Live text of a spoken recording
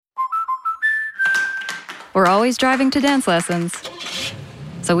We're always driving to dance lessons.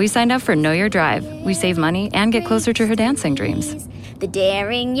 So we signed up for Know Your Drive. We save money and get closer to her dancing dreams. The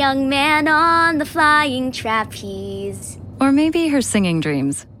daring young man on the flying trapeze. Or maybe her singing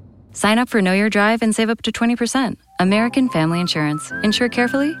dreams. Sign up for Know Your Drive and save up to 20%. American Family Insurance. Insure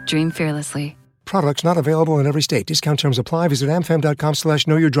carefully, dream fearlessly. Products not available in every state. Discount terms apply. Visit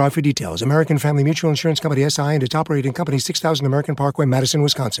amfam.com/knowyourdrive for details. American Family Mutual Insurance Company, SI, and its operating company, 6000 American Parkway, Madison,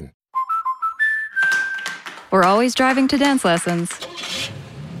 Wisconsin. We're always driving to dance lessons.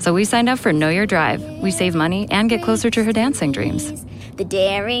 So we signed up for Know Your Drive. We save money and get closer to her dancing dreams. The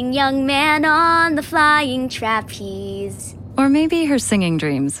daring young man on the flying trapeze. Or maybe her singing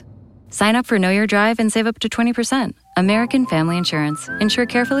dreams. Sign up for Know Your Drive and save up to 20%. American Family Insurance. Insure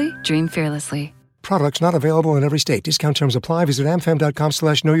carefully, dream fearlessly. Products not available in every state. Discount terms apply. Visit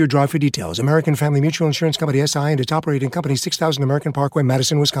amfam.com/knowyourdrive for details. American Family Mutual Insurance Company, SI, and its operating company, 6000 American Parkway,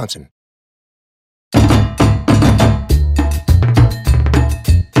 Madison, Wisconsin.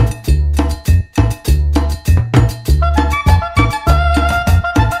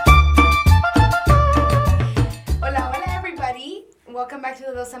 Welcome back to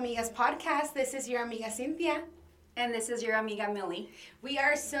the Dos Amigas podcast. This is your amiga Cynthia. And this is your amiga Millie. We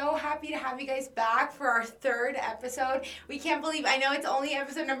are so happy to have you guys back for our third episode. We can't believe, I know it's only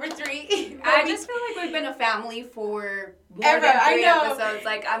episode number 3. I just feel like we've been a family for more than 3 episodes.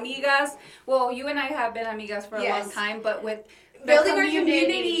 Like amigas, well, you and I have been amigas for a long time, but with building our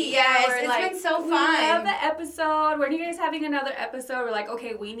community, yes, it's been so fun. We love the episode. When you guys having another episode, we're like,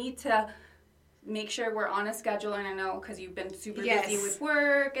 okay, we need to make sure we're on a schedule, and I know because you've been super busy with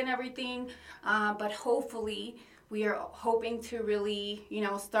work and everything, but hopefully we are hoping to really,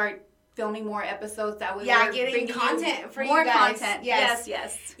 start filming more episodes that we getting content for you guys. More content. Yes.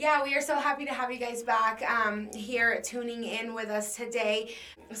 Yeah, we are so happy to have you guys back here tuning in with us today.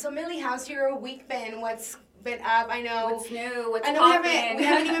 So Millie, how's your week been? What's been up? I know what's new. What's I know we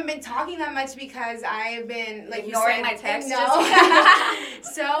haven't even been talking that much because I've been ignoring my texts.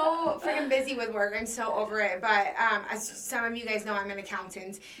 So freaking busy with work. I'm so over it. But as some of you guys know, I'm an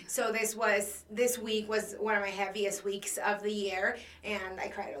accountant. So this week was one of my heaviest weeks of the year, and I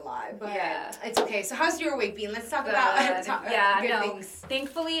cried a lot. But it's okay. So how's your week been? Let's talk about good things.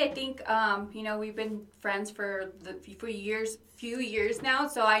 Thankfully, I think we've been friends for few years now,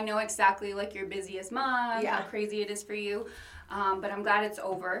 so I know exactly your busiest month, how crazy it is for you, but I'm glad it's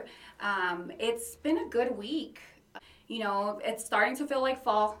over. It's been a good week. It's starting to feel like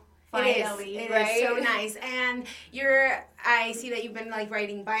fall. Finally, it is so nice. And I see that you've been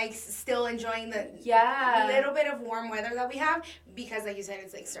riding bikes, still enjoying the little bit of warm weather that we have, because like you said,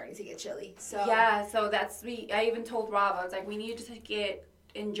 it's starting to get chilly. So so that's me. I even told Rob, I was like, we need to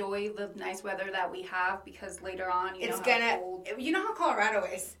enjoy the nice weather that we have, because later on you know how Colorado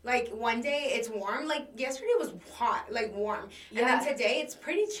is. One day it's warm, yesterday was hot, warm, and then today it's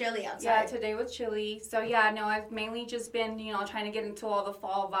pretty chilly outside. Yeah, today was chilly. So I've mainly just been trying to get into all the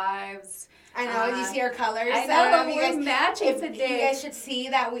fall vibes. I know, you see our colors. I know, we're matching today. You guys should see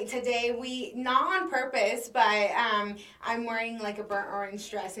that we not on purpose, but I'm wearing a burnt orange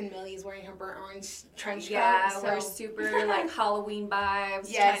dress, and Millie's wearing her burnt orange trench coat. Yeah, we're super Halloween vibes,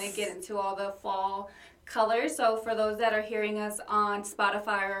 trying to get into all the fall colors. So for those that are hearing us on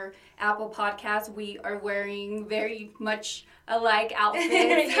Spotify or Apple Podcasts, we are wearing very much alike outfits.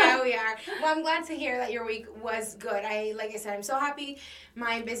 Yeah, we are. Well, I'm glad to hear that your week was good. Like I said, I'm so happy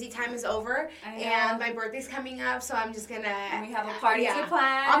my busy time is over, and my birthday's coming up, so I'm just gonna... And we have a party to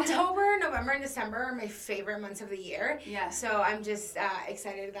plan. October, November, and December are my favorite months of the year. Yeah. So I'm just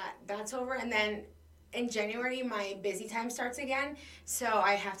excited that that's over, and then in January, my busy time starts again, so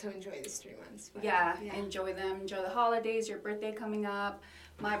I have to enjoy these 3 months. But, enjoy them. Enjoy the holidays, your birthday coming up.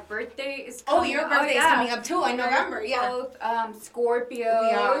 My birthday is coming up. Oh, your birthday is coming up too in November, both Scorpios. We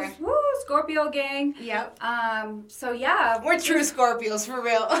are. Woo, Scorpio gang. Yep. We're true Scorpios, for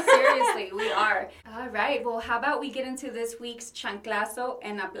real. Seriously, we are. All right, well, how about we get into this week's chanclazo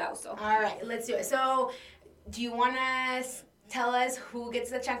and aplauso? All right, let's do it. So, do you want to tell us who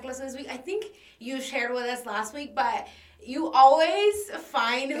gets the chanclazo this week? I think you shared with us last week, but you always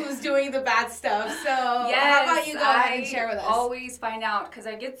find who's doing the bad stuff. So how about you go ahead and share with us? I always find out, because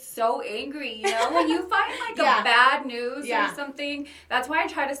I get so angry, when you find a bad news or something. That's why I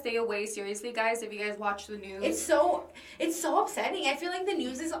try to stay away. Seriously, guys, if you guys watch the news. It's so upsetting. I feel like the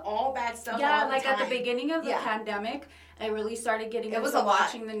news is all bad stuff all the time. At the beginning of the pandemic, I really started getting into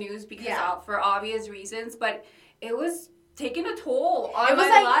watching the news because for obvious reasons, but it was taking a toll on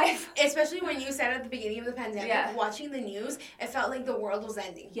my life. Especially when you said at the beginning of the pandemic, watching the news, it felt like the world was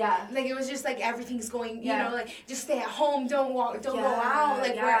ending. Yeah. Like, it was just like everything's going, you know, like, just stay at home, don't go out.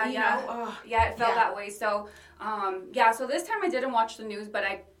 Like, you know. Yeah, it felt that way. So, so this time I didn't watch the news, but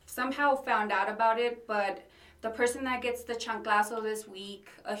I somehow found out about it. But the person that gets the chanclazo this week,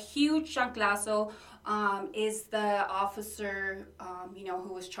 a huge chanclazo, is the officer,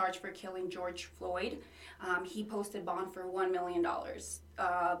 who was charged for killing George Floyd. He posted bond for $1 million.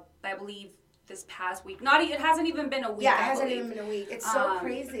 I believe this past week. It hasn't even been a week. Yeah, it hasn't even been a week. It's so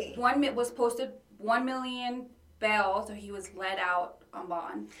crazy. Was posted $1 million bail, so he was let out on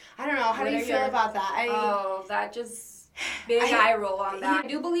bond. I don't know. How do you feel about that? That just big eye roll on that. I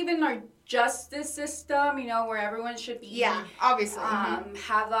do believe in our justice system, where everyone should be. Obviously.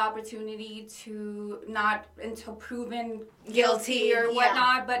 Have the opportunity to not until proven guilty or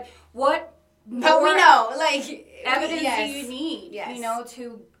whatnot. But what? But we know, like, evidence do you need?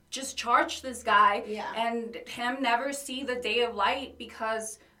 To just charge this guy and him never see the day of light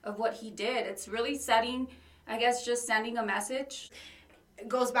because of what he did. It's really sending a message. It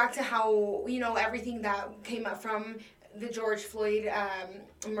goes back to how, everything that came up from the George Floyd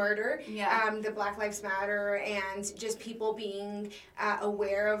murder, the Black Lives Matter, and just people being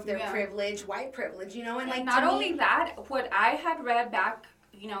aware of their privilege, white privilege, and like not only that, what I had read back,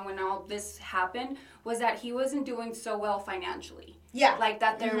 when all this happened, was that he wasn't doing so well financially. Yeah. Like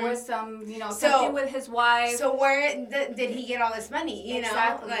that there was some, something with his wife. So where did he get all this money,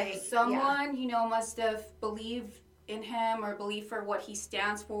 Exactly. Like someone, must have believed in him or believed for what he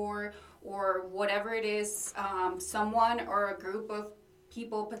stands for or whatever it is. Someone or a group of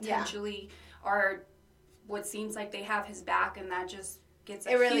people potentially are what seems like they have his back, and that just gets a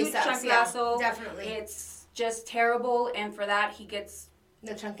huge chanclazo. Definitely. It's just terrible, and for that he gets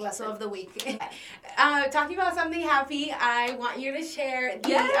the chanclazo of the week. Talking about something happy, I want you to share the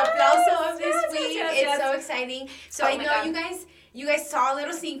aplauso of this week. It's so exciting. So I know you guys saw a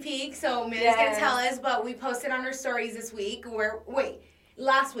little sneak peek, so Millie's going to tell us, but we posted on our stories this week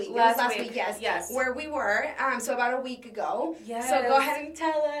last week. Last week, yes. Where we were, so about a week ago. Yes. So go ahead and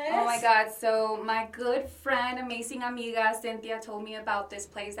tell us. Oh my God. So my good friend, amazing amiga, Cynthia, told me about this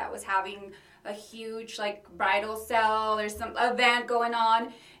place that was having a huge bridal sale or some event going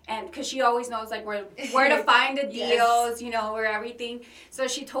on, and because she always knows where to find the deals, where everything. So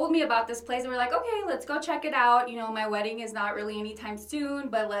she told me about this place, and we're like, okay, let's go check it out. My wedding is not really anytime soon,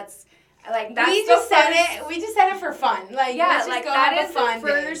 but let's that's we just said it for fun. Let's just go that have is a fun the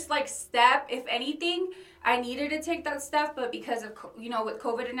first step. If anything, I needed to take that step, but because of with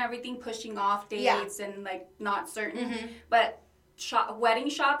COVID and everything, pushing off dates and not certain. But wedding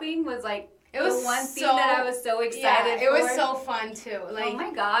shopping was it was the one thing that I was so excited for. It was so fun too. Oh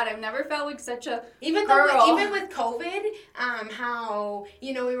my God, I've never felt like such a even girl. Even with COVID, how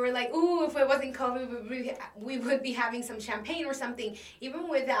we were like, ooh, if it wasn't COVID, we would be having some champagne or something. Even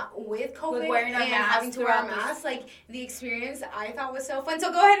with COVID wearing our and having to wear a mask, the experience I thought was so fun.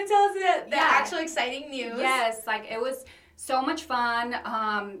 So go ahead and tell us the actual exciting news. Yes, it was so much fun,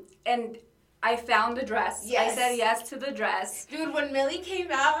 and I found the dress. Yes. I said yes to the dress. Dude, when Millie came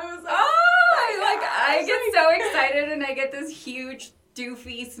out, I was like, I get so excited, and I get this huge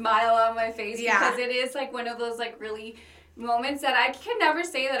doofy smile on my face because it is one of those really moments that I can never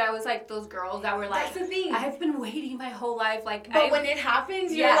say that I was those girls that were that's the thing. I've been waiting my whole life. But when it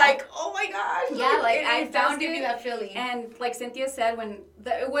happens, you're like, oh my gosh. Yeah, I found give you that feeling. And Cynthia said,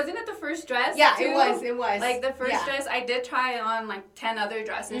 wasn't it the first dress? Yeah, too? It was. The first dress, I did try on 10 other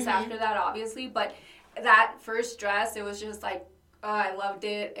dresses after that, obviously, but that first dress, it was just I loved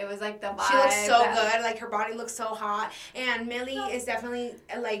it. It was the vibe. She looks so good. Her body looks so hot. And Millie is definitely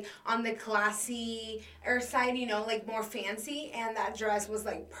on the classy side, more fancy. And that dress was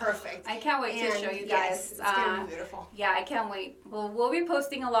perfect. I can't wait to show you guys. Yes, it's gonna be beautiful. Yeah, I can't wait. Well, we'll be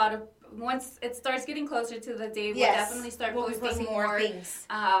posting a lot of. Once it starts getting closer to the day, we'll definitely start posting more things.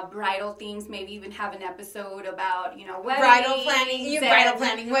 Bridal things, maybe even have an episode about, weddings. Bridal planning, wedding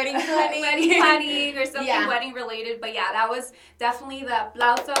planning. Wedding planning or something wedding related. But that was definitely the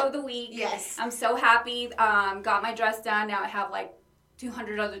aplauso of the week. Yes. I'm so happy. Got my dress done. Now I have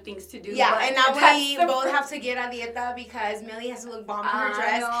 200 other things to do. Yeah, and now we both have to get a dieta because Millie has to look bomb in her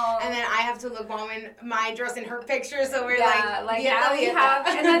dress, and then I have to look bomb in my dress in her picture. So we're now we have,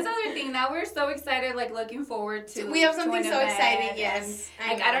 and that's the other thing. Now we're so excited, looking forward to. We have something so exciting. Yes,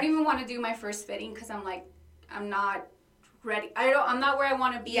 I don't even want to do my first fitting because I'm not ready. I'm not where I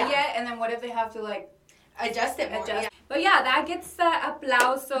want to be yet. And then what if they have to adjust it more? But yeah, that gets the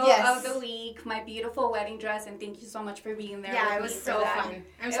aplauso Yes. of the week. My beautiful wedding dress, and thank you so much for being there. Yeah, with it was me so for that. fun.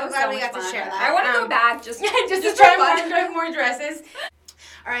 I'm so glad we got to share that. I want to go back just to try more dresses.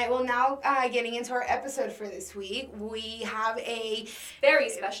 All right, well, now getting into our episode for this week, we have a very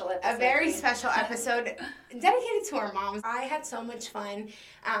special episode. A very special episode dedicated to our moms. I had so much fun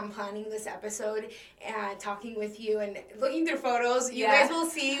planning this episode and talking with you and looking through photos. You guys will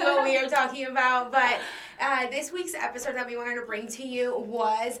see what we are talking about. But this week's episode that we wanted to bring to you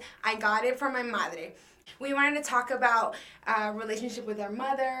was I Got It From My Madre. We wanted to talk about relationship with our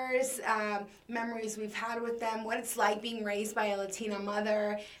mothers, memories we've had with them, what it's like being raised by a Latina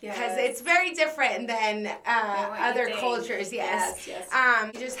mother, because it's very different than other cultures. Yes.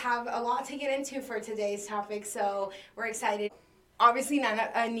 We just have a lot to get into for today's topic, so we're excited. Obviously,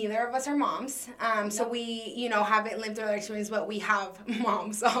 neither of us are moms, so we, haven't lived through our experience, but we have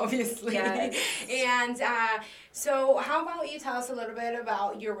moms, obviously. Yes. And so how about you tell us a little bit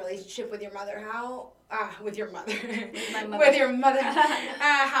about your relationship with your mother? With your mother. With my mother. With your mother.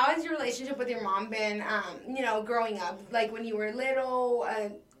 How has your relationship with your mom been, growing up? Like when you were little,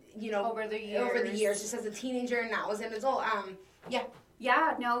 over the years, just as a teenager and now as an adult.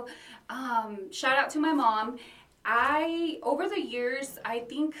 Shout out to my mom. Over the years, I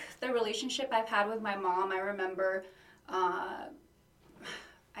think the relationship I've had with my mom, I remember, I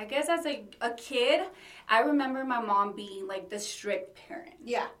guess as a kid, I remember my mom being like the strict parent.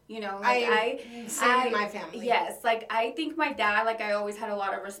 Yeah. Same in my family. Yes. Like I think my dad, like I always had a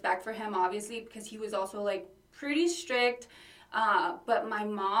lot of respect for him, obviously, because he was also like pretty strict. But my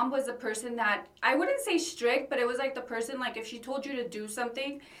mom was a person that, I wouldn't say strict, but it was like the person, like if she told you to do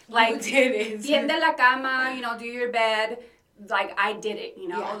something, like, tiende la cama, do your bed, like I did it,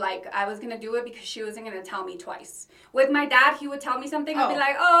 like I was going to do it because she wasn't going to tell me twice. With my dad, he would tell me something, I'd be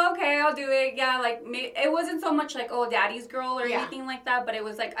like, oh, okay, I'll do it. Yeah, like it wasn't so much like, oh, daddy's girl or anything like that, but it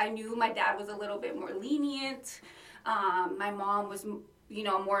was like I knew my dad was a little bit more lenient. My mom was,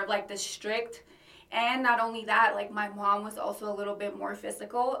 more like the strict. And not only that, like my mom was also a little bit more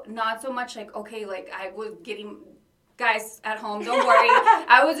physical. Not so much like, okay, like I was getting, guys at home, don't worry.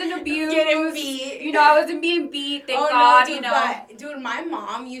 I wasn't abused. Getting beat. I wasn't being beat, thank God, no, dude, but, dude, my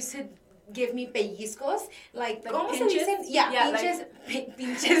mom used to give me pellizcos, like pinches?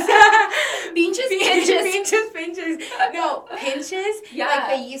 Pinches. Pinches. No, pinches. Yeah. Like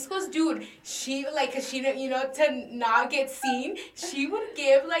pellizcos, dude. She, like, cause she, to not get seen, she would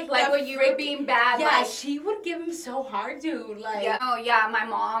give, like when you were being bad. Yeah, like, she would give him so hard, dude. Like. Yeah. Oh, yeah, my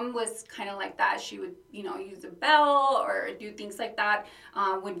mom was kind of like that. She would, use a bell or do things like that.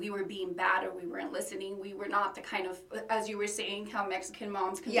 When we were being bad or we weren't listening, we were not the kind of, as you were saying, how Mexican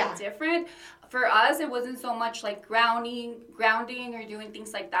moms can be different. For us, it wasn't so much like grounding or doing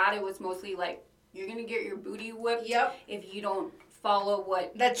things like that. It was mostly like, you're going to get your booty whipped if you don't follow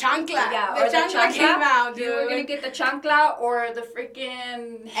what... The chancla. Yeah, the chancla came out, dude. You were going to get the chancla or the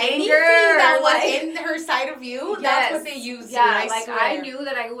freaking hanger. Anything that was in her side of you, that's what they used. Yeah, I knew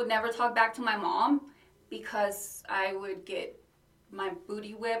that I would never talk back to my mom because I would get my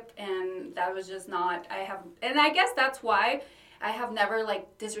booty whipped, and that was just not... And I guess that's why... I have never,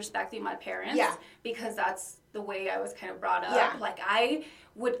 disrespected my parents. Yeah. Because that's the way I was kind of brought up. Yeah. Like, I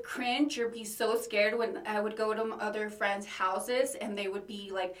would cringe or be so scared when I would go to other friends' houses and they would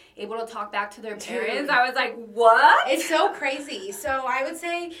be, able to talk back to their parents. Dude. I was like, what? It's so crazy. So, I would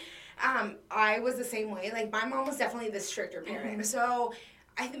say I was the same way. Like, my mom was definitely the stricter parent. Mm-hmm. So,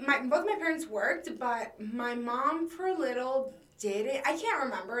 both my parents worked, but my mom, for a little... did it. I can't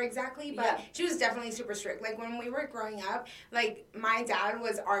remember exactly, but she was definitely super strict. Like, when we were growing up, my dad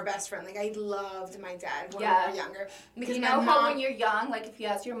was our best friend. Like, I loved my dad when we were younger. Because how when you're young, if you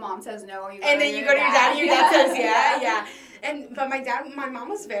ask your mom says no, or you go and then you go to your dad, and your dad says yeah. But my mom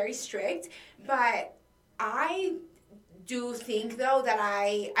was very strict, but I do think, though, that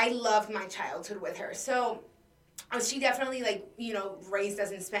I loved my childhood with her. So... she definitely, raised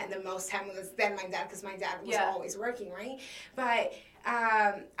us and spent the most time with us than my dad, because my dad was always working, right? But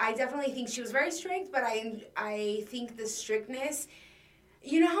I definitely think she was very strict, but I think the strictness,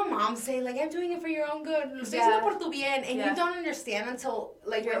 you know how moms say, I'm doing it for your own good, lo estoy haciendo por tu bien, and you don't understand until,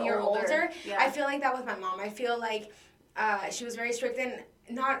 when you're older. Yeah. I feel like that with my mom. I feel like she was very strict, and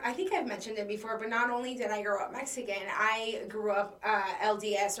I think I've mentioned it before, but not only did I grow up Mexican, I grew up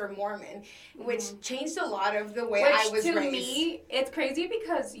LDS or Mormon, which changed a lot of the way I was raised. To me, it's crazy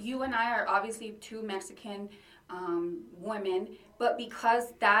because you and I are obviously two Mexican women, but because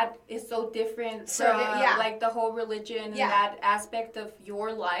that is so different from the whole religion and that aspect of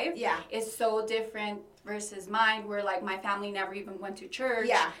your life is so different versus mine, where my family never even went to church.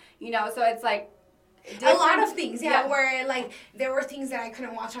 Yeah. So it's a lot of things, where, like, there were things that I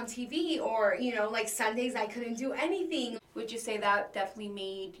couldn't watch on TV, or, you know, like, Sundays I couldn't do anything. Would you say that definitely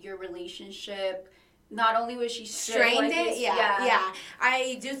made your relationship, not only was she strained it? Yeah.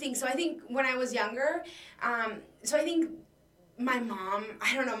 I do think so. I think when I was younger, so I think my mom,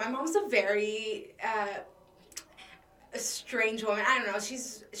 I don't know, my mom's a very... a strange woman. I don't know.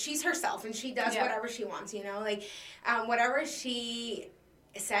 She's herself, and she does whatever she wants, you know? Like, whatever she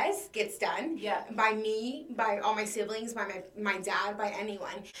says gets done by me, by all my siblings, by my dad, by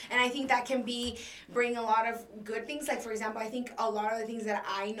anyone. And I think that can bring a lot of good things. Like, for example, I think a lot of the things that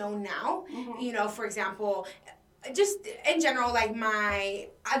I know now, you know, for example, just in general, like,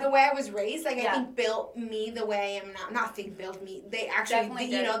 the way I was raised, like, I think built me the way I am now. Not think built me. They actually,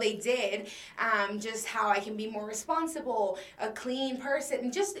 you know, they did. Just how I can be more responsible, a clean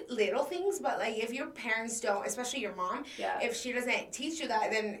person, just little things. But, like, if your parents don't, especially your mom, if she doesn't teach you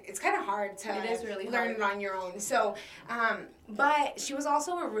that, then it's kind of hard to learn it on your own. So, but she was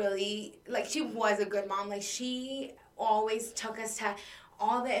also she was a good mom. Like, she always took us to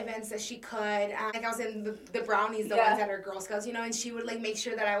all the events that she could. Like, I was in the brownies, the ones that are Girl Scouts, you know, and she would, like, make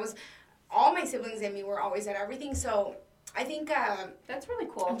sure that all my siblings and me were always at everything. So I think that's really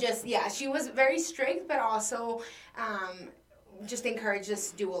cool. Just, she was very strict, but also just encouraged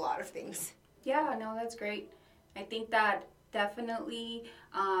us to do a lot of things. Yeah, no, that's great. I think that definitely,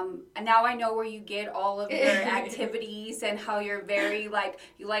 and now I know where you get all of your activities and how you're very, like,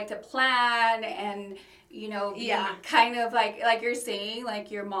 you like to plan and, you know, kind of like you're saying,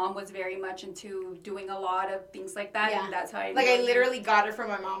 like, your mom was very much into doing a lot of things like that, and that's how I literally got it from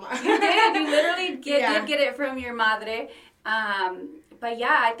my mama. You did. You literally did get it from your madre. But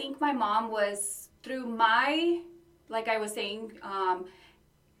yeah, I think my mom was, through my, like I was saying,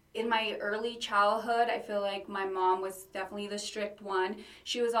 in my early childhood, I feel like my mom was definitely the strict one.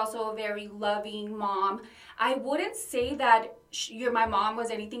 She was also a very loving mom. I wouldn't say that my mom was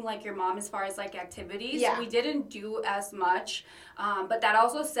anything like your mom as far as, like, activities. Yeah. We didn't do as much. But that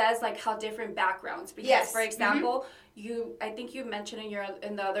also says, like, how different backgrounds. Because, for example, I think you mentioned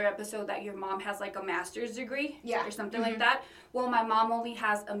in the other episode that your mom has, like, a master's degree or something like that. Well, my mom only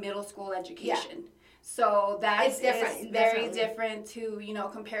has a middle school education. So that is very different to, you know,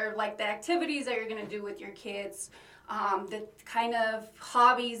 compare, like, the activities that you're going to do with your kids, the kind of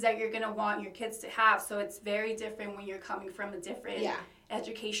hobbies that you're going to want your kids to have. So it's very different when you're coming from a different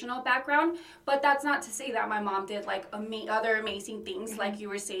educational background. But that's not to say that my mom did, like, other amazing things, like you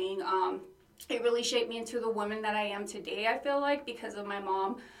were saying. It really shaped me into the woman that I am today, I feel like, because of my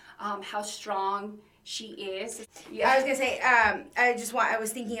mom, how strong she is. I was gonna say, I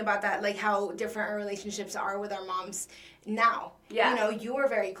was thinking about that, like, how different our relationships are with our moms now. You know, you were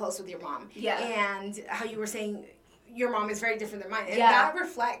very close with your mom. And how you were saying your mom is very different than mine. And that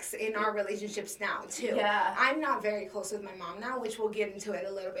reflects in our relationships now, too. I'm not very close with my mom now, which we'll get into it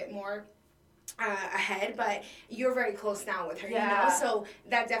a little bit more ahead, but you're very close now with her, you know? So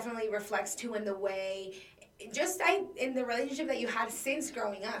that definitely reflects, too, in the way... in the relationship that you had since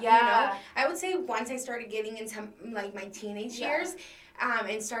growing up, you know? I would say once I started getting into, like, my teenage years,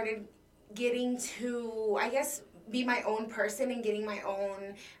 and started getting to, I guess, be my own person and getting my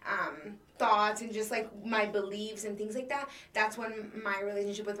own thoughts and just, like, my beliefs and things like that, that's when my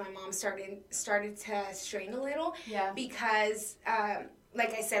relationship with my mom started to strain a little. Because,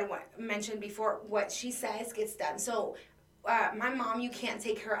 like I said, mentioned before, what she says gets done. So, my mom, you can't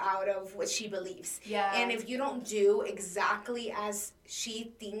take her out of what she believes. And if you don't do exactly as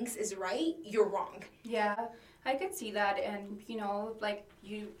she thinks is right, you're wrong. I could see that. And, you know,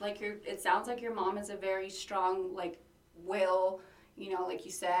 it sounds like your mom is a very strong, like, will, you know, like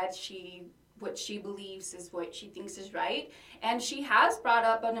you said, what she believes is what she thinks is right. And she has brought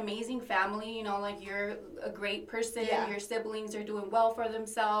up an amazing family, you know, like, you're a great person, your siblings are doing well for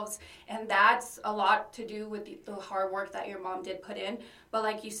themselves, and that's a lot to do with the hard work that your mom did put in. But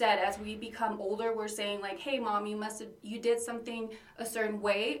like you said, as we become older, we're saying, like, hey, Mom, you did something a certain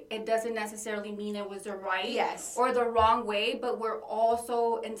way. It doesn't necessarily mean it was the right or the wrong way, but we're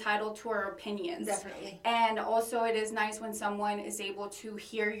also entitled to our opinions. Definitely. And also it is nice when someone is able to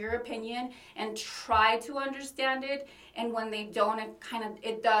hear your opinion and try to understand it. And when they don't,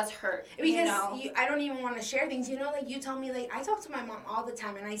 it does hurt. Because you know? I don't even want to share things, you know, like, you tell me, like, I talk to my mom all the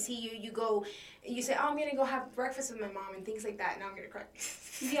time, and I see you say, oh, I'm going to go have breakfast with my mom and things like that, and now I'm going to cry.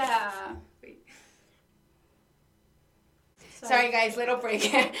 Sorry, guys, little break.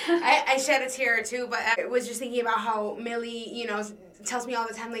 I shed a tear or two, but I was just thinking about how Millie, tells me all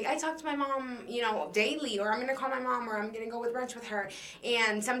the time, like, I talk to my mom, daily, or I'm going to call my mom, or I'm going to go with brunch with her.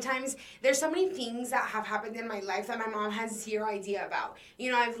 And sometimes there's so many things that have happened in my life that my mom has zero idea about.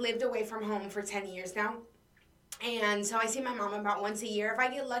 I've lived away from home for 10 years now. And so I see my mom about once a year. If I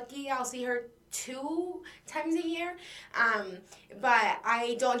get lucky, I'll see her 2 times a year, but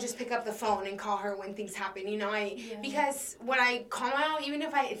I don't just pick up the phone and call her when things happen, because when I call my mom, even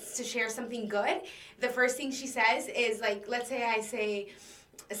if it's to share something good, the first thing she says is, like, let's say I say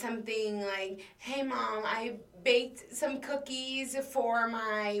something like, hey mom, I baked some cookies for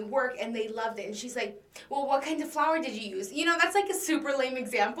my work and they loved it, and she's like, well, what kind of flour did you use? That's like a super lame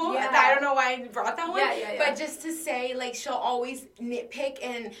example. Yeah. I don't know why I brought that one. Yeah. But just to say, like, she'll always nitpick,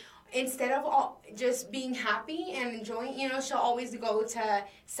 and instead of just being happy and enjoying, she'll always go to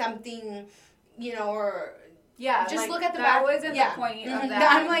something, or just like, look at the that back. wasn't the point of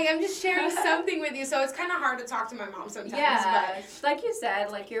that. I'm like, I'm just sharing something with you, so it's kind of hard to talk to my mom sometimes. Yeah, but like you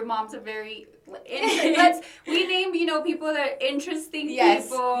said, like, your mom's a very we name people that are interesting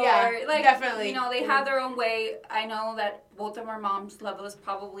people. Yeah, or, like, definitely. They have their own way. I know that both of our moms love us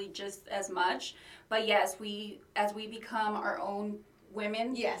probably just as much, but yes, as we become our own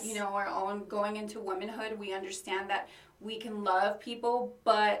women, our own, going into womanhood, we understand that we can love people,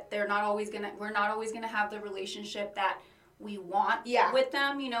 but we're not always gonna have the relationship that we want with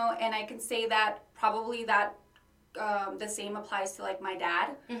them, and I can say that probably that the same applies to, like, my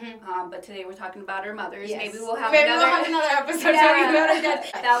dad, but today we're talking about our mothers. Maybe we'll have another episode talking about our dad.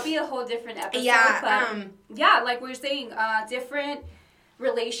 That'll be a whole different episode. Like we were saying, different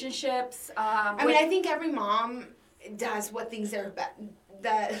relationships. I think every mom does what thinks they're best.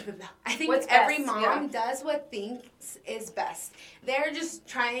 I think every mom does what thinks is best. They're just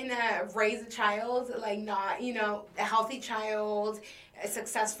trying to raise a child, like, not, a healthy child,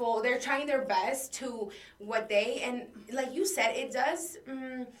 successful. They're trying their best to what and like you said, it does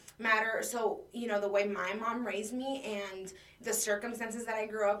matter. So, the way my mom raised me and the circumstances that I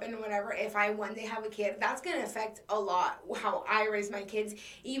grew up in, whatever, if I one day have a kid, that's going to affect a lot how I raise my kids.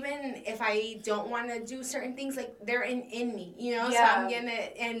 Even if I don't want to do certain things, like, they're in me, so I'm going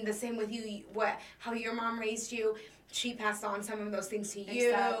to, and the same with you, how your mom raised you, she passed on some of those things to you.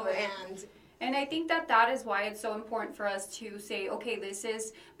 Exactly. And I think that is why it's so important for us to say, okay,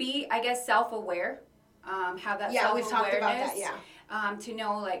 be, I guess, self-aware, have that self-awareness. Yeah, we've talked about that, to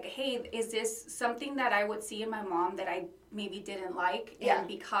know, like, hey, is this something that I would see in my mom that I maybe didn't like? Yeah. And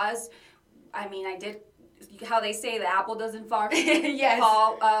because, I did, how they say the apple doesn't fall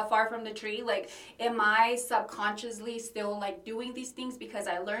far from the tree. Like, am I subconsciously still, like, doing these things because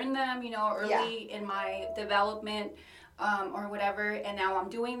I learned them, early in my development, or whatever, and now I'm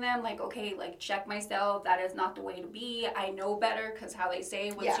doing them? Like, okay, like, check myself. That is not the way to be. I know better, because how they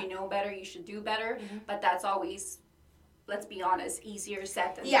say, once you know better, you should do better. But that's always, let's be honest, easier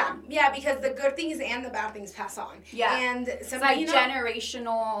said than done. Yeah, because the good things and the bad things pass on. Yeah. And it's like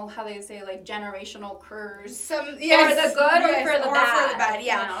generational, how they say, like, generational curse. For the good or for the bad. For the bad,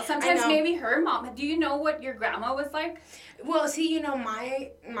 yeah. Sometimes maybe her mom. Do you know what your grandma was like? Well, see, my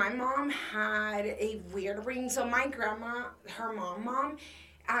mom had a weird upbringing. So my grandma, her mom,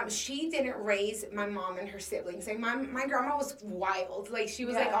 she didn't raise my mom and her siblings. Like, my grandma was wild. Like, she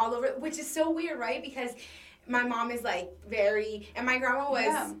was, like, all over, which is so weird, right? Because my mom is, like, and my grandma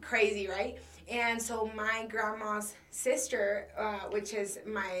was crazy, right? And so my grandma's sister, which is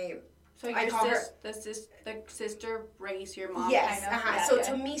so the sister raised your mom. Yes, kind of? So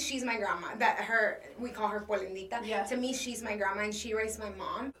to me, she's my grandma. We call her Polendita. Yeah. To me, she's my grandma, and she raised my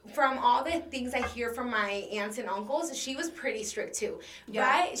mom. From all the things I hear from my aunts and uncles, she was pretty strict too.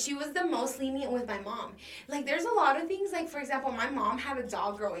 Yeah. But she was the most lenient with my mom. Like, there's a lot of things. Like, for example, my mom had a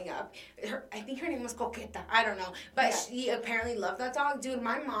dog growing up. I think her name was Coqueta. I don't know, but she apparently loved that dog. Dude,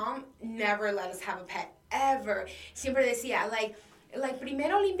 my mom never let us have a pet ever. Siempre decía, like,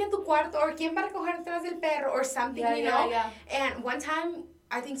 primero limpia tu cuarto, or ¿quién va a recoger detrás del perro, or something, you know? Yeah. And one time,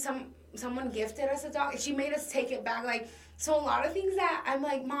 I think someone gifted us a dog, and she made us take it back, like, so a lot of things that I'm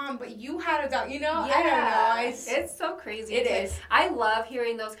like, Mom, but you had a dog, Yeah. I don't know. It's so crazy. It is. I love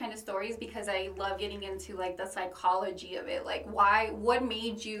hearing those kind of stories because I love getting into, like, the psychology of it. Like, what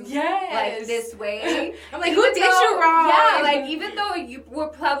made you, like, this way? I'm like, who did you wrong? Yeah, like, even though you will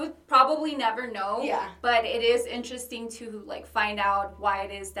probably never know. Yeah. But it is interesting to, like, find out why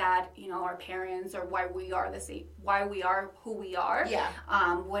it is that, our parents, or why we are why we are who we are. Yeah.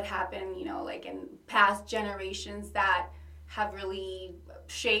 What happened, like, in past generations that have really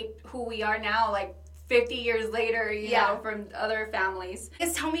shaped who we are now, like 50 years later, you know, from other families.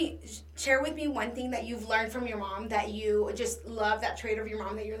 Just share with me one thing that you've learned from your mom that you just love, that trait of your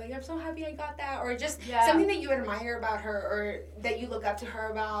mom that you're like, I'm so happy I got that, or just something that you admire about her or that you look up to her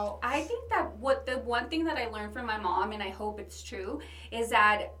about. I think that the one thing that I learned from my mom, and I hope it's true, is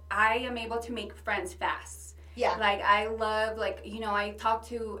that I am able to make friends fast. Yeah. Like, I love, like, you know, I talk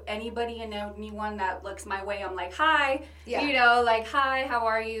to anybody and anyone that looks my way. I'm like, hi. Yeah. You know, like, hi, how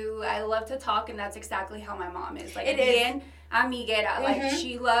are you? I love to talk, and that's exactly how my mom is. Like, again, amiguera. Like,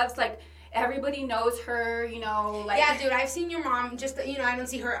 she loves, like, everybody knows her, you know, like. Yeah, dude, I've seen your mom just, you know, I don't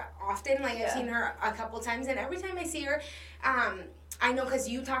see her often. Like, I've seen her a couple times, and every time I see her, I know because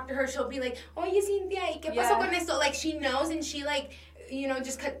you talk to her, she'll be like, oye, Cynthia, ¿y qué pasó con esto? Like, she knows, and she, like, you know,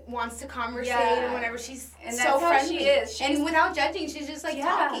 just wants to conversate and whatever. She's so friendly. She is. And without judging, she's just, like,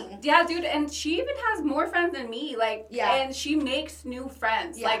 talking. Yeah, dude, and she even has more friends than me. Like, and she makes new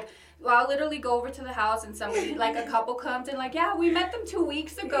friends. Yeah. Like, I'll literally go over to the house and somebody, like, a couple comes and, like, we met them 2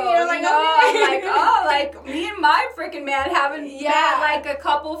 weeks ago. You're like, like, me and my freaking man haven't met, like, a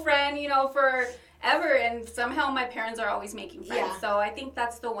couple friend, you know, forever. And somehow my parents are always making friends. So I think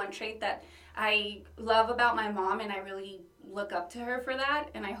that's the one trait that I love about my mom, and I really look up to her for that,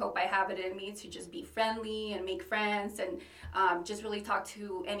 and I hope I have it in me to just be friendly and make friends and just really talk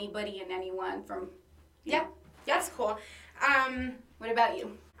to anybody and anyone from that's cool. What about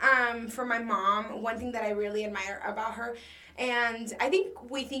you? For my mom, one thing that I really admire about her, and I think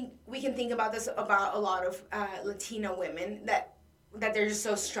we can think about this about a lot of Latina women, that they're just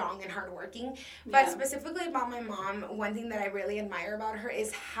so strong and hardworking. But specifically about my mom, one thing that I really admire about her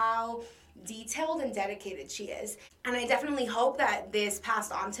is how detailed and dedicated she is. And I definitely hope that this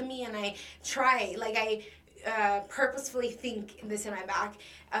passed on to me, and I try, like, I purposefully think this in my back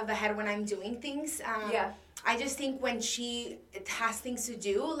of the head when I'm doing things. I just think when she has things to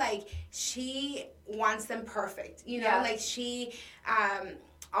do, like, she wants them perfect, you know, like, she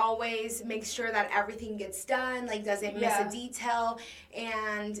always makes sure that everything gets done, like, doesn't miss a detail,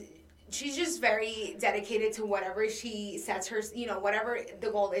 and she's just very dedicated to whatever she sets her, you know, whatever the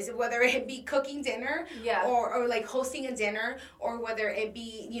goal is, whether it be cooking dinner or like hosting a dinner, or whether it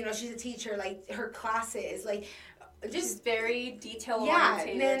be, you know, she's a teacher, like her classes, like just very detail oriented.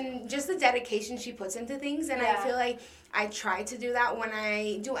 And then just the dedication she puts into things, and I feel like I try to do that when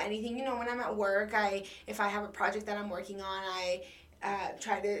I do anything, you know, when I'm at work, if I have a project that I'm working on, I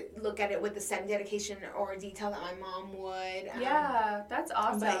try to look at it with the same dedication or detail that my mom would. That's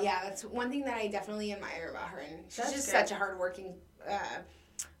awesome. But that's one thing that I definitely admire about her, and she's just such a hardworking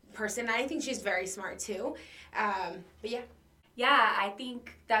person. And I think she's very smart too. But I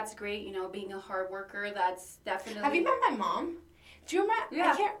think that's great. You know, being a hard worker, that's definitely. Have you met my mom? Do you remember?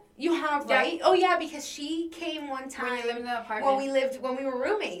 Yeah. You have, right? Oh, yeah, because she came one time. When you lived in the apartment. When we were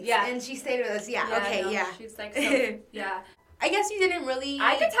roommates. Yeah. And she stayed with us. She's like, so, I guess you didn't really.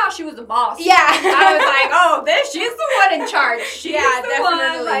 I could tell she was the boss. Yeah. I was like, she's the one in charge. She's the definitely.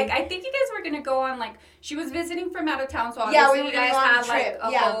 One. Like, I think you guys were gonna go on, like, she was visiting from out of town, so obviously you guys had like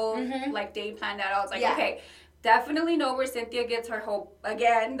a whole like day planned out. I was like, okay. Definitely know where Cynthia gets her hope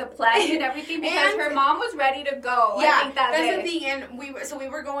again, the planning and everything, because her mom was ready to go. Yeah, I think that's the thing. And we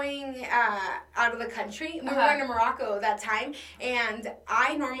were going out of the country. We were going to Morocco that time, and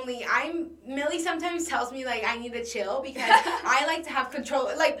Millie sometimes tells me, like, I need to chill because I like to have control.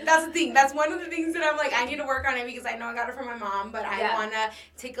 Like, that's the thing. That's one of the things that I'm like, I need to work on it because I know I got it from my mom, but I want to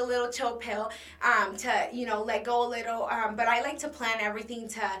take a little chill pill to, you know, let go a little. But I like to plan everything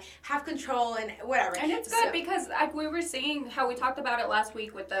to have control and whatever. And it's good because like we were saying, how we talked about it last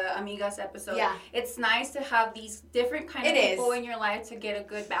week with the Amigas episode. Yeah. It's nice to have these different kind of people in your life to get a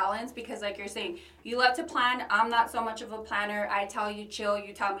good balance, because like you're saying, you love to plan. I'm not so much of a planner. I tell you chill.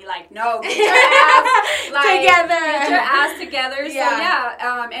 You tell me like, no, get your ass together. Get your ass together.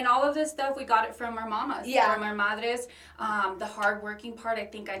 So and all of this stuff, we got it from our mamas. Yeah. From our madres. The hardworking part, I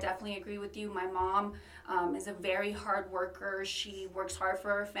think I definitely agree with you. My mom is a very hard worker. She works hard for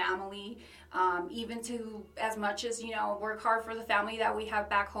her family. Even to as much as, you know, work hard for the family that we have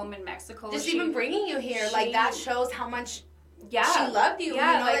back home in Mexico. Just even bringing you here, like that shows how much she loved you.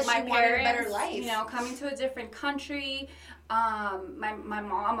 Yeah, you know, like that she wanted a better life. You know, coming to a different country. My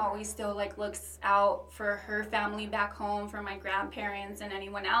mom always still like looks out for her family back home, for my grandparents and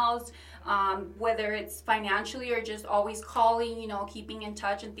anyone else, whether it's financially or just always calling, you know, keeping in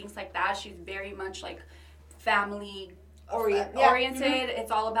touch and things like that. She's very much like family oriented. Mm-hmm.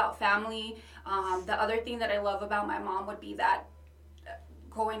 It's all about family. The other thing that I love about my mom would be that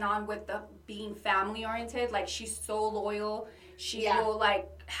going on with the being family oriented, like she's so loyal. She will like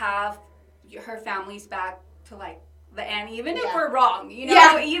have her family's back to like And even if we're wrong, you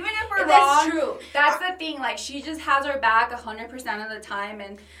know, even if we're that's wrong, true. That's the thing. Like, she just has our back 100% of the time,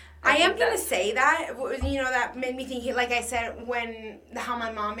 and I am going to say that, you know, that made me think, like I said, how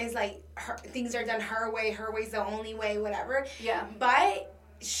my mom is, like, things are done her way's the only way, whatever. Yeah. But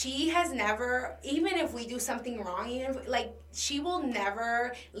she has never, even if we do something wrong, she will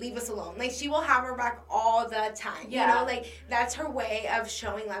never leave us alone. Like, she will have our back all the time. Yeah. You know, like, that's her way of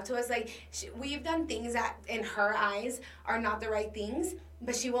showing love to us. Like, we've done things that, in her eyes, are not the right things,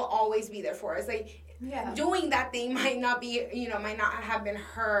 but she will always be there for us. Like, doing that thing might not have been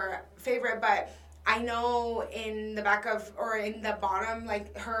her favorite, but I know in the back of, or in the bottom,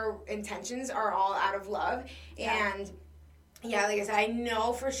 like, her intentions are all out of love. And yeah, like I said, I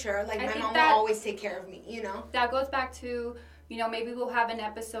know for sure, like, my mom will always take care of me, you know? That goes back to, you know, maybe we'll have an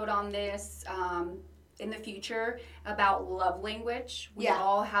episode on this in the future about love language. We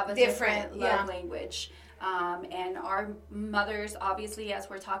all have a different love language. And our mothers, obviously, as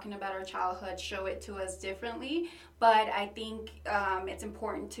we're talking about our childhood, show it to us differently. But I think it's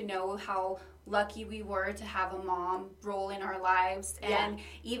important to know how lucky we were to have a mom role in our lives, and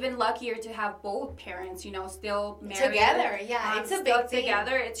even luckier to have both parents, you know, still married together. It's a big thing.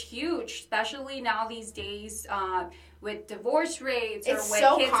 Together. It's huge, especially now these days with divorce rates, it's or with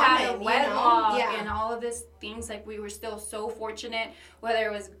so kids common, out of wedlock, you know? and all of these things. Like, we were still so fortunate, whether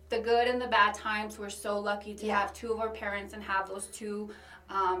it was the good and the bad times. We're so lucky to have two of our parents and have those two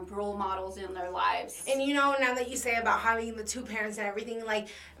role models in their lives. And, you know, now that you say about having the two parents and everything, like,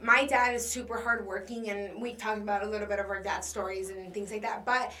 my dad is super hardworking, and we talked about a little bit of our dad's stories and things like that,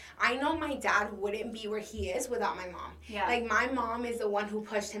 but I know my dad wouldn't be where he is without my mom. Like, my mom is the one who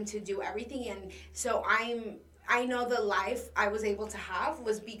pushed him to do everything, and so I know the life I was able to have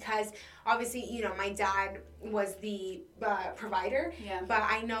was because, obviously, you know, my dad was the provider, but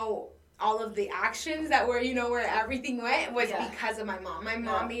I know all of the actions that were, you know, where everything went was because of my mom. My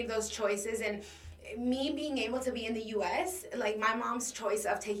mom made those choices, and me being able to be in the U.S., like, my mom's choice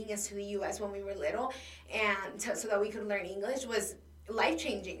of taking us to the U.S. when we were little, and so that we could learn English, was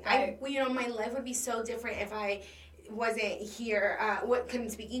life-changing. You know, my life would be so different if I wasn't here,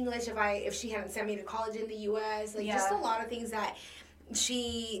 couldn't speak English, if she hadn't sent me to college in the U.S. Like, just a lot of things that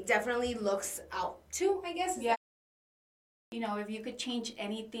she definitely looks out to, I guess. Yeah. You know, if you could change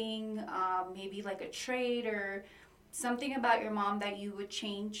anything, maybe like a trait or something about your mom that you would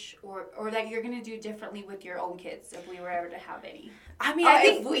change, or that you're going to do differently with your own kids, if we were ever to have any. I mean,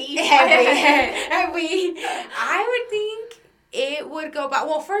 I would think it would go back.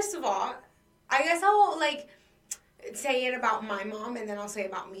 Well, first of all, I guess I'll, like, say it about my mom, and then I'll say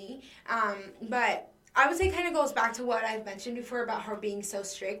about me. But I would say it kind of goes back to what I've mentioned before about her being so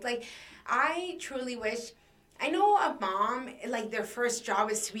strict. Like, I truly wish... I know a mom, like, their first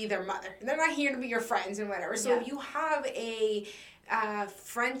job is to be their mother. They're not here to be your friends and whatever. So if you have a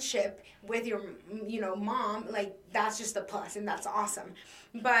friendship with your, you know, mom, like, that's just a plus, and that's awesome.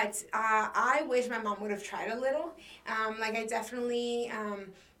 But I wish my mom would have tried a little. Like, I definitely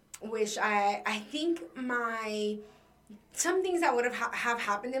wish I think some things that would have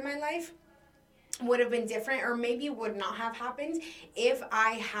happened in my life would have been different, or maybe would not have happened if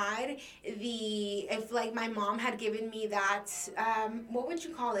I had if my mom had given me that, what would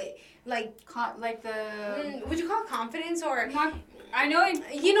you call it? Like, would you call it confidence, or? I know.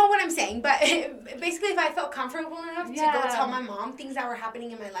 You know what I'm saying, but basically if I felt comfortable enough to go tell my mom things that were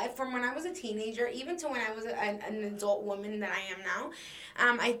happening in my life, from when I was a teenager, even to when I was an adult woman that I am now,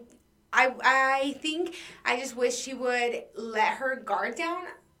 I think I just wish she would let her guard down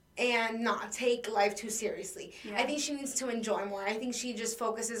and not take life too seriously. I think she needs to enjoy more. I think she just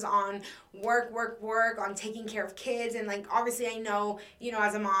focuses on work, on taking care of kids. And, like, obviously I know, you know,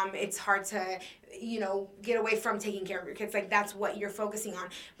 as a mom, it's hard to, you know, get away from taking care of your kids. Like, that's what you're focusing on.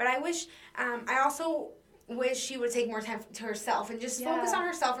 But I wish, I also wish she would take more time to herself and just focus on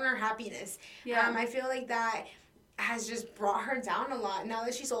herself and her happiness. I feel like that has just brought her down a lot. Now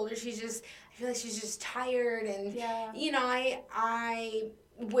that she's older, I feel like she's just tired. And, you know, I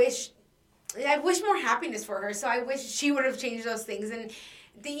wish more happiness for her, so I wish she would have changed those things. And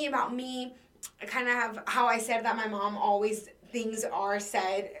thinking about me, I kind of have how I said that my mom always, things are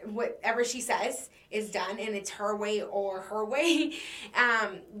said, whatever she says is done, and it's her way or her way.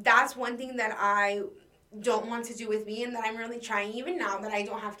 That's one thing that I don't want to do with me, and that I'm really trying, even now that I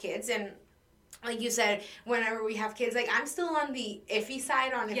don't have kids. And like you said, whenever we have kids, like, I'm still on the iffy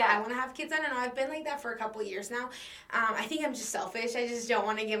side on if I want to have kids. I don't know. I've been like that for a couple of years now. I think I'm just selfish. I just don't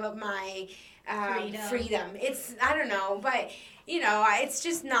want to give up my freedom. It's, I don't know. But it's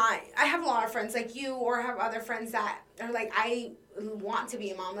just not, I have a lot of friends like you, or have other friends that are like, I want to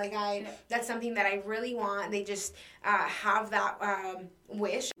be a mom. Like, that's something that I really want. They just have that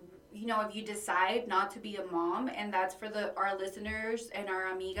wish. If you decide not to be a mom, and that's for our listeners and our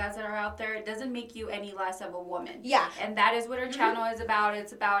amigas that are out there, it doesn't make you any less of a woman. Yeah. And that is what our channel is about.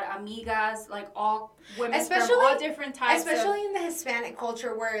 It's about amigas, like all women from all different types. Especially in the Hispanic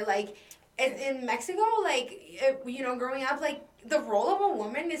culture, where, like, in Mexico, like, growing up, like, the role of a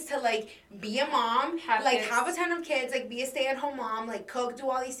woman is to, like, be a mom, have a ton of kids, like, be a stay-at-home mom, like, cook, do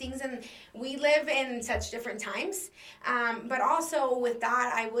all these things, and we live in such different times. But also with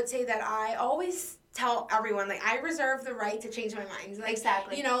that, I would say that I always tell everyone, like, I reserve the right to change my mind. Like,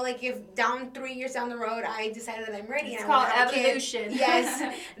 exactly. Like, if 3 years down the road I decided that I'm ready it's and I want to have evolution. A kid,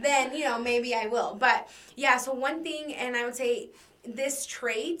 yes, then, maybe I will. But, yeah, so one thing, and I would say this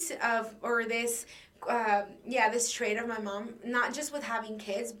trait this trait of my mom, not just with having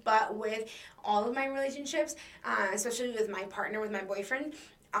kids, but with all of my relationships, especially with my partner, with my boyfriend,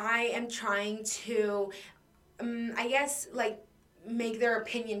 I am trying to, I guess, like, make their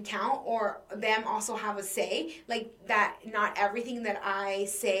opinion count, or them also have a say, like, that not everything that I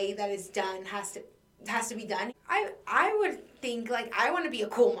say that is done has to be done. I would think, like, I want to be a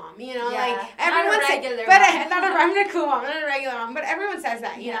cool mom, like, everyone not a regular mom. I'm not a cool mom, not a regular mom, but everyone says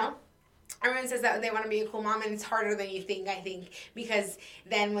that, you know? Everyone says that they want to be a cool mom, and it's harder than you think, I think, because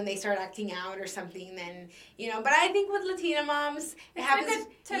then when they start acting out or something, then, but I think with Latina moms, it happens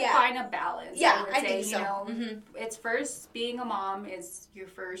to find a balance. Yeah, I think so. It's first, being a mom is your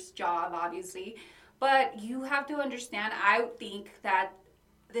first job, obviously, but you have to understand, I think that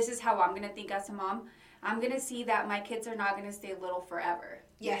this is how I'm going to think as a mom. I'm going to see that my kids are not going to stay little forever.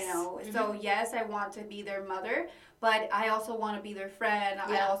 Yes. So yes, I want to be their mother, but I also want to be their friend.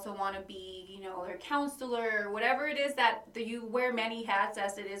 Yeah. I also want to be, their counselor, whatever it is that you wear many hats,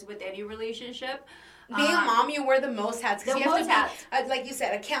 as it is with any relationship. Being a mom, you wear the most hats. The most hats. Like you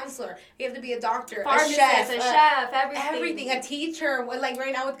said, a counselor. You have to be a doctor, pharmacist, a chef, everything. A teacher. Like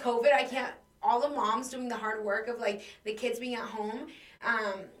right now with COVID, I can't. All the moms doing the hard work of, like, the kids being at home,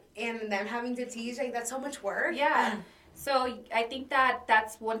 and them having to teach. Like, that's so much work. Yeah. So I think that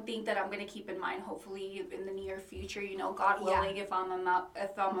that's one thing that I'm going to keep in mind, hopefully in the near future, God willing, if I'm a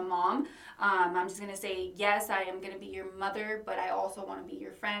mom, I'm just going to say, yes, I am going to be your mother, but I also want to be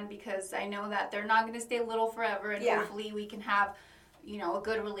your friend, because I know that they're not going to stay little forever, and hopefully we can have, a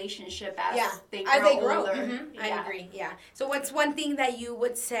good relationship as they grow older. Mm-hmm. I agree, yeah. So what's one thing that you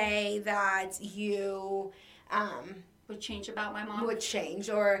would say that you... would change about my mom? Would change,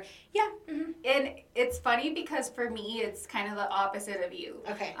 or And it's funny, because for me it's kind of the opposite of you.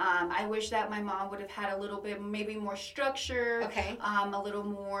 Okay. I wish that my mom would have had a little bit, maybe more structure. Okay. A little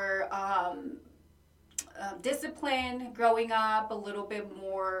more discipline growing up, a little bit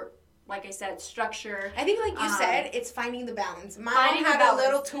more, like I said, structure. I think, like you said, it's finding the balance. My mom had a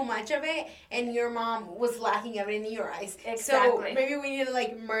little too much of it, and your mom was lacking of it in your eyes. Exactly. So maybe we need to,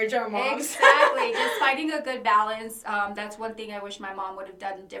 like, merge our moms. Exactly. Just finding a good balance. That's one thing I wish my mom would have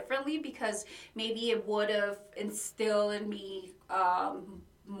done differently, because maybe it would have instilled in me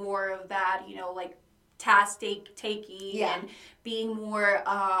more of that, like, task-taking and being more...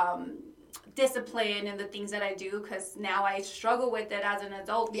 discipline in the things that I do, because now I struggle with it as an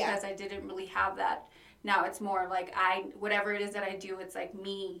adult, because I didn't really have that. Now it's more like whatever it is that I do, it's like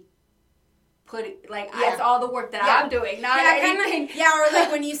me it's all the work that I'm doing, not anything. Or like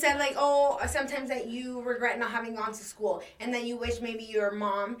when you said, like, sometimes that you regret not having gone to school, and that you wish maybe your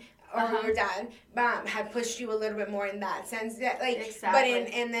mom or your dad had pushed you a little bit more in that sense. That, like, exactly.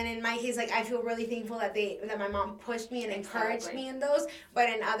 But and then in my case, like, I feel really thankful that my mom pushed me and encouraged me in those. But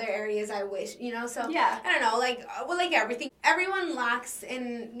in other areas, I wish, So I don't know, like everything, everyone lacks,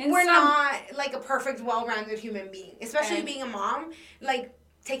 and we're not like a perfect, well-rounded human being. Especially being a mom, like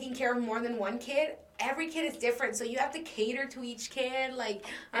taking care of more than one kid. Every kid is different, so you have to cater to each kid. Like,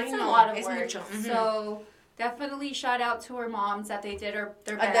 it's a lot of work. Mm-hmm. So. Definitely shout out to our moms that they did their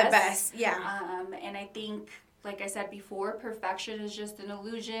best. The best, yeah. And I think, like I said before, perfection is just an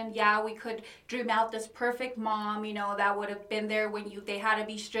illusion. Yeah, we could dream out this perfect mom, that would have been there when they had to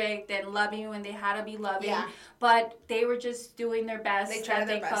be strict and loving you when they had to be loving. Yeah. But they were just doing their best that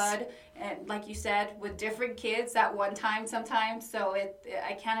they could. And like you said, with different kids at one time sometimes. So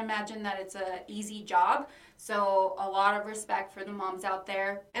I can't imagine that it's an easy job. So a lot of respect for the moms out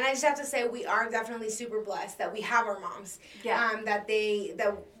there. And I just have to say, we are definitely super blessed that we have our moms. Yeah. That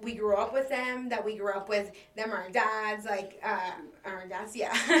we grew up with them, that we grew up with them, our dads, our dads,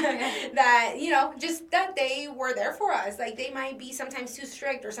 that, just that they were there for us. Like, they might be sometimes too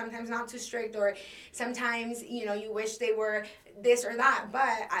strict, or sometimes not too strict, or sometimes, you wish they were this or that,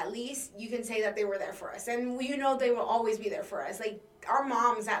 but at least you can say that they were there for us. And they will always be there for us. Like, our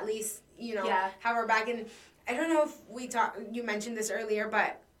moms at least, have our back. And I don't know if you mentioned this earlier,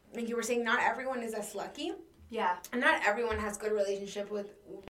 but like you were saying, not everyone is as lucky. Yeah. And not everyone has good relationship with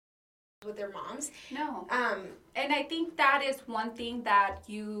their moms. No. And I think that is one thing that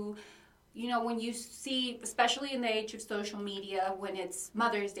when you see, especially in the age of social media, when it's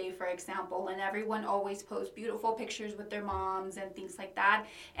Mother's Day, for example, and everyone always posts beautiful pictures with their moms and things like that.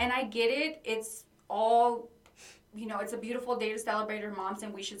 And I get it. It's all, it's a beautiful day to celebrate our moms,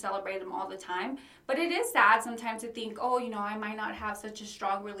 and we should celebrate them all the time. But it is sad sometimes to think, I might not have such a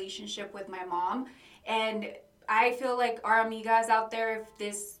strong relationship with my mom. And I feel like our amigas out there, if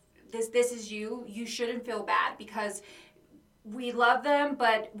this is you shouldn't feel bad, because we love them,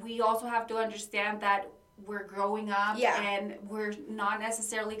 but we also have to understand that we're growing up, and we're not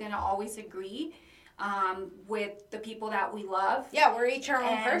necessarily going to always agree with the people that we love. Yeah, we're each our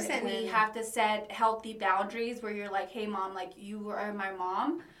own person. We have to set healthy boundaries where you're like, hey, Mom, like, you are my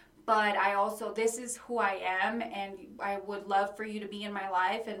mom, but I also, this is who I am, and I would love for you to be in my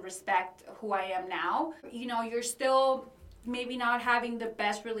life and respect who I am now. You're still maybe not having the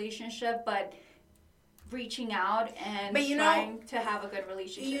best relationship, but reaching out and trying to have a good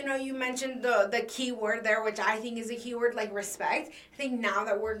relationship. You mentioned the key word there, which I think is a key word, like respect. I think now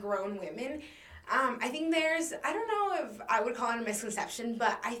that we're grown women, I think there's, I don't know if I would call it a misconception,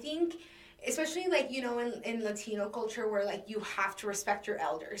 but I think, especially like, in Latino culture, where like you have to respect your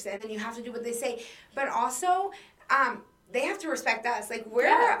elders and you have to do what they say, but also they have to respect us. Like, we're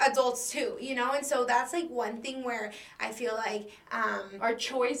adults too, and so that's like one thing where I feel like our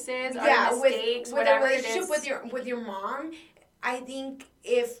choices, our mistakes, with whatever a relationship it is. with your mom, I think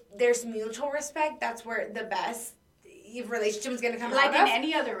if there's mutual respect, that's where the best relationship is going to come like out in of.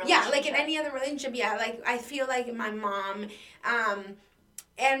 any other relationship. Yeah, like in any other relationship. Yeah, like I feel like my mom,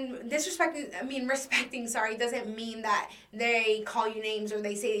 and respecting, doesn't mean that they call you names or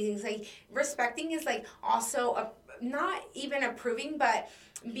they say things. Like, respecting is like also not even approving, but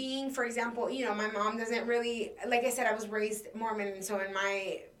being, for example, my mom doesn't really, like I said, I was raised Mormon, and so in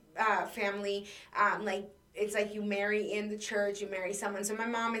my family, it's like you marry in the church, you marry someone. So my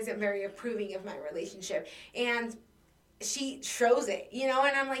mom isn't very approving of my relationship, and she shows it, and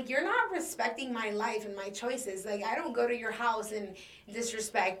I'm like, you're not respecting my life and my choices. Like, I don't go to your house and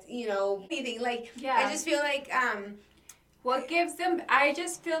disrespect, anything. Like, I just feel like, what gives them, I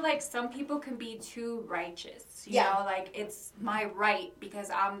just feel like some people can be too righteous, you know, like, it's my right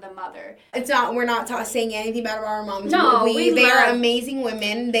because I'm the mother. It's not, we're not saying anything bad about our moms. No, they are amazing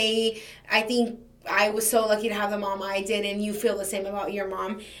women. I think I was so lucky to have the mom I did, and you feel the same about your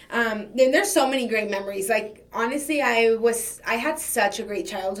mom. And there's so many great memories. Like, honestly, I had such a great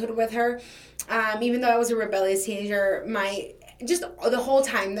childhood with her. Even though I was a rebellious teenager, just the whole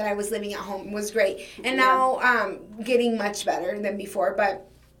time that I was living at home was great. And now getting much better than before. But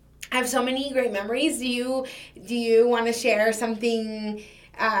I have so many great memories. Do you want to share something?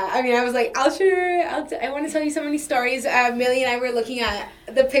 I was like, I'll share. I want to tell you so many stories. Millie and I were looking at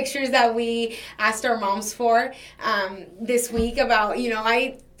the pictures that we asked our moms for this week about,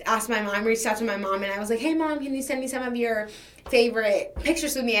 I asked my mom, reached out to my mom, and I was like, hey, Mom, can you send me some of your favorite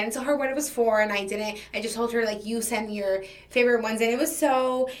pictures with me? I didn't tell her what it was for, and I didn't. I just told her, like, you send me your favorite ones, and it was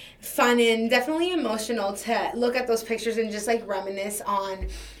so fun and definitely emotional to look at those pictures and just, like, reminisce on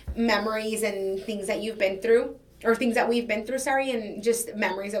memories and things that you've been through. Or things that we've been through, and just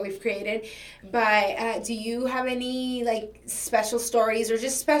memories that we've created. But do you have any, like, special stories or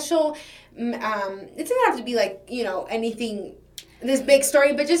just special, it doesn't have to be, like, anything, this big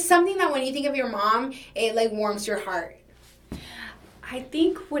story, but just something that when you think of your mom, it, like, warms your heart? I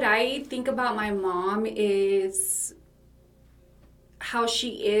think what I think about my mom is how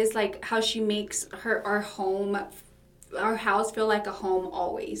she is, like, how she makes our house feel like a home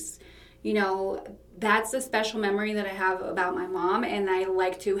always. That's a special memory that I have about my mom, and I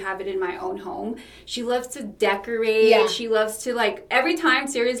like to have it in my own home. She loves to decorate. Yeah. She loves to, like, every time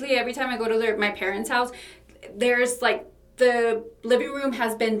I go to my parents' house, there's, like, the living room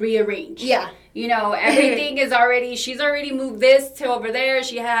has been rearranged. Yeah. Everything is she's already moved this to over there.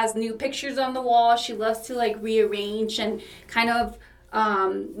 She has new pictures on the wall. She loves to, like, rearrange and kind of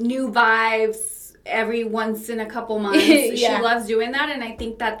new vibes every once in a couple months. Yeah. She loves doing that, and I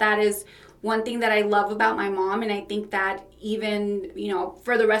think that is one thing that I love about my mom, and I think that even,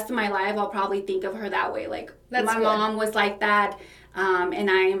 for the rest of my life, I'll probably think of her that way. Like, my mom was like that, and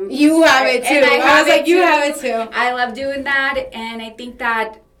you have it too. I was like, you have it too. I love doing that, and I think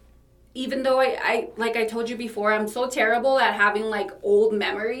that even though I like I told you before, I'm so terrible at having, like, old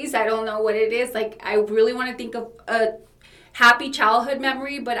memories. I don't know what it is. Like, I really want to think of a happy childhood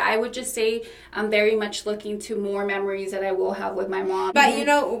memory, but I would just say I'm very much looking to more memories that I will have with my mom. But you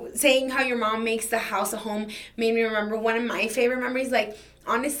know, saying how your mom makes the house a home made me remember one of my favorite memories. Like,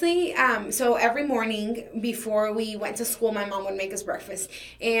 honestly, so every morning before we went to school, my mom would make us breakfast.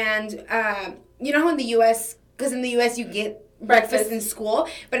 And you know how in the U.S., because in the U.S. you get breakfast in school,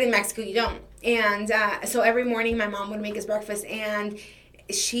 but in Mexico you don't. And so every morning my mom would make us breakfast, and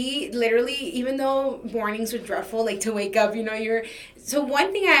she literally, even though mornings were dreadful, like to wake up, you know, so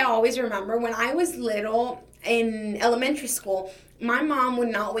one thing I always remember when I was little in elementary school, my mom would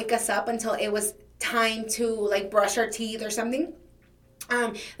not wake us up until it was time to like brush our teeth or something.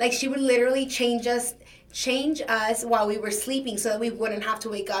 Like she would literally change us while we were sleeping so that we wouldn't have to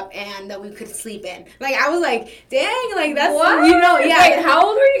wake up and that we could sleep in. Like, I was like, dang, like that's, what? You know, yeah. Wait, how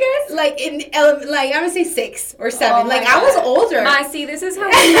old were you guys? Like I'm gonna say 6 or 7. Like, God. I was older. See, this is how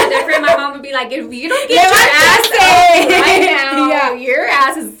we were different. My mom would be like, if you don't get your ass up right now, your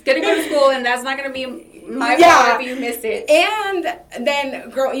ass is gonna go to school, and that's not gonna be my fault if you miss it. And then,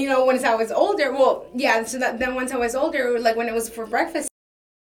 girl, you know, once I was older, then once I was older, like when it was for breakfast,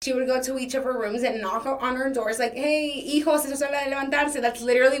 she would go to each of her rooms and knock on her doors like, hey, hijos, es hora de levantarse. That's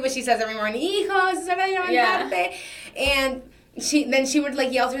literally what she says every morning. Hijos, es hora de levantarte. Yeah. And she would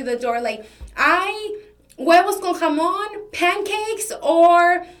like yell through the door like, huevos con jamón, pancakes,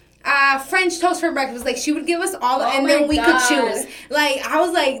 or French toast for breakfast. Like, she would give us all, and then we could choose. Like, I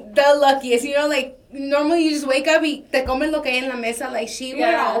was like the luckiest, you know, like normally you just wake up y te comes lo que hay en la mesa. Like, she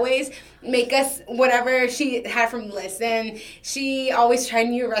would always make us whatever she had from the list, and she always tried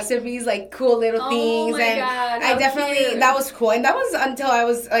new recipes, like cool little things. God, I definitely cute. That was cool, and that was until I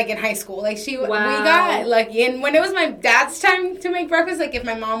was like in high school. Like, we got lucky, and when it was my dad's time to make breakfast, like if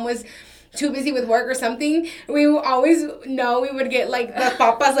my mom was too busy with work or something, we always know we would get like the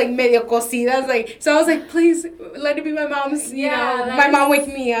papas like medio cocidas, like, so I was like, please let it be my mom's, you know, my mom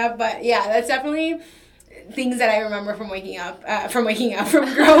waking me up. But yeah, that's definitely things that I remember from growing up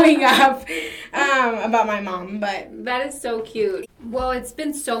about my mom. But that is so cute. Well, it's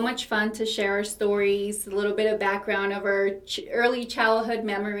been so much fun to share our stories, a little bit of background of our early childhood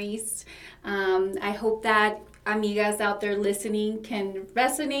memories. I hope that amigas out there listening can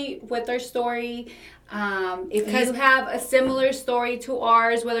resonate with our story. If you have a similar story to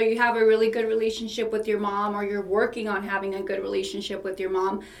ours, whether you have a really good relationship with your mom or you're working on having a good relationship with your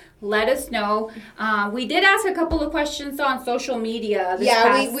mom, let us know. We did ask a couple of questions on social media.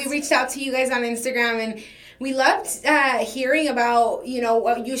 We reached out to you guys on Instagram, and we loved hearing about, you know,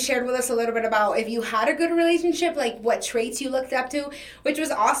 what you shared with us a little bit about if you had a good relationship, like what traits you looked up to, which was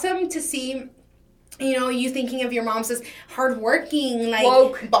awesome to see. You know, you thinking of your mom as hardworking, like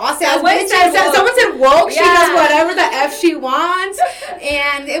woke. Boss ass bitch. Someone said woke. She does whatever the F she wants.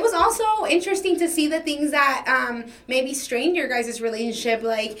 And it was also interesting to see the things that maybe strained your guys' relationship,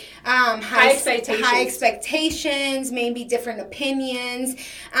 like high expectations, maybe different opinions,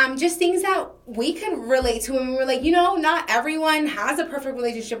 just things that we could relate to. And we were like, you know, not everyone has a perfect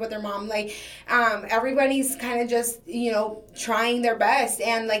relationship with their mom. Like, everybody's kind of just, you know, trying their best.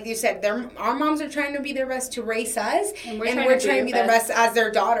 And like you said, our moms are trying to be their best to raise us, and we're trying to be their best as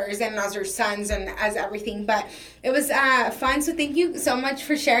their daughters and as their sons and as everything. But it was fun, so thank you so much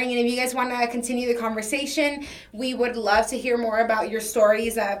for sharing. And if you guys want to continue the conversation, we would love to hear more about your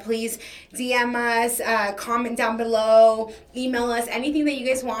stories. Please DM us, comment down below, email us, anything that you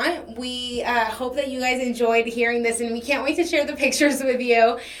guys want. We hope that you guys enjoyed hearing this, and we can't wait to share the pictures with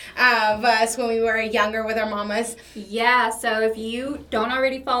you of us when we were younger with our mamas. Yeah, so if you don't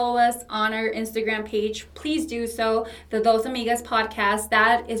already follow us on our Instagram page, please do so. The Dos Amigas podcast,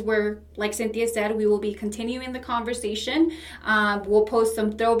 that is where, like Cynthia said, we will be continuing the conversation. We'll post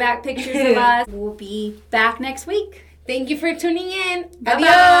some throwback pictures of us. We'll be back next week. Thank you for tuning in. Bye-bye.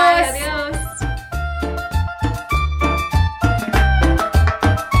 Adios. Adios.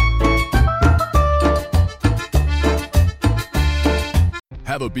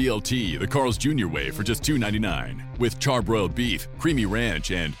 Have a BLT the Carl's Jr. way for just $2.99 with charbroiled beef, creamy ranch,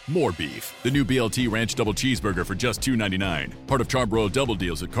 and more beef. The new BLT Ranch Double Cheeseburger for just $2.99. Part of charbroiled double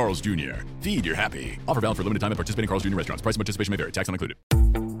deals at Carl's Jr. Feed your happy. Offer valid for a limited time at participating Carl's Jr. restaurants. Price and participation may vary. Tax not included.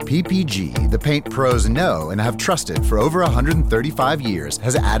 PPG, the paint pros know and have trusted for over 135 years,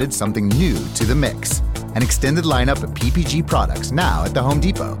 has added something new to the mix. An extended lineup of PPG products now at the Home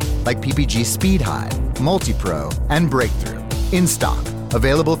Depot, like PPG Speed High, Multi-Pro, and Breakthrough. In stock,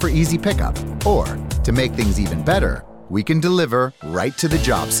 available for easy pickup, or to make things even better, we can deliver right to the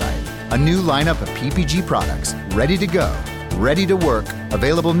job site. A new lineup of PPG products, ready to go, ready to work,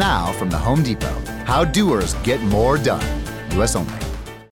 available now from the Home Depot. How doers get more done. U.S. only.